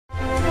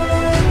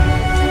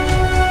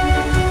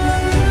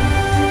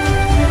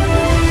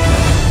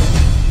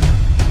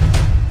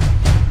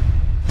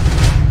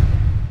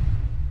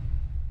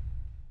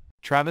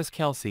Travis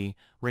Kelce,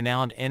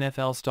 renowned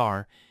NFL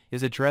star,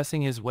 is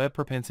addressing his web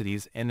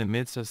propensities in the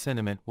midst of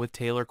sentiment with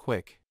Taylor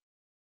Quick.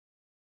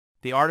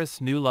 The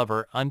artist's new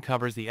lover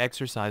uncovers the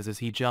exercises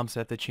he jumps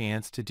at the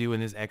chance to do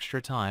in his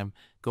extra time,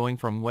 going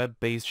from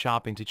web-based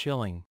shopping to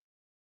chilling.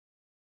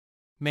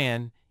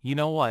 "Man, you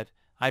know what,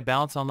 I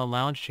bounce on the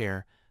lounge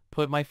chair,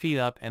 put my feet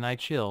up and I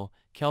chill,"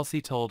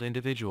 Kelce told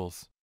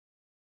individuals.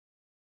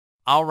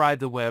 "I'll ride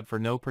the web for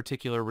no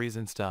particular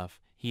reason stuff,"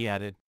 he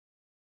added.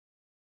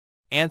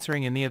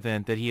 Answering in the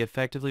event that he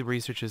effectively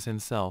researches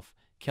himself,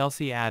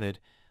 Kelce added,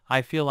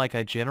 "I feel like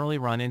I generally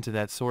run into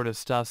that sort of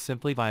stuff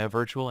simply via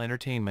virtual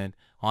entertainment,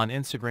 on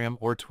Instagram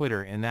or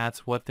Twitter, and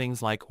that's what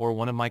things like or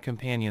one of my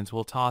companions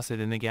will toss it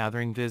in the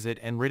gathering visit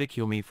and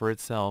ridicule me for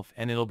itself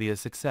and it'll be a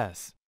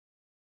success.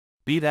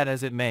 Be that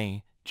as it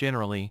may,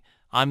 generally,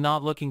 I'm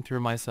not looking through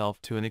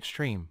myself to an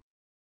extreme."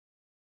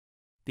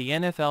 The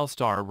NFL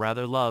star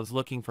rather loves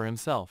looking for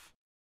himself.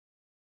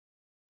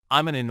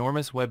 "I'm an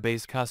enormous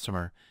web-based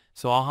customer,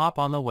 so I'll hop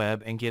on the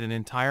web and get an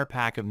entire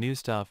pack of new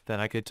stuff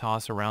that I could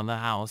toss around the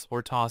house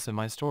or toss in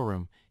my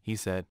storeroom," he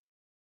said.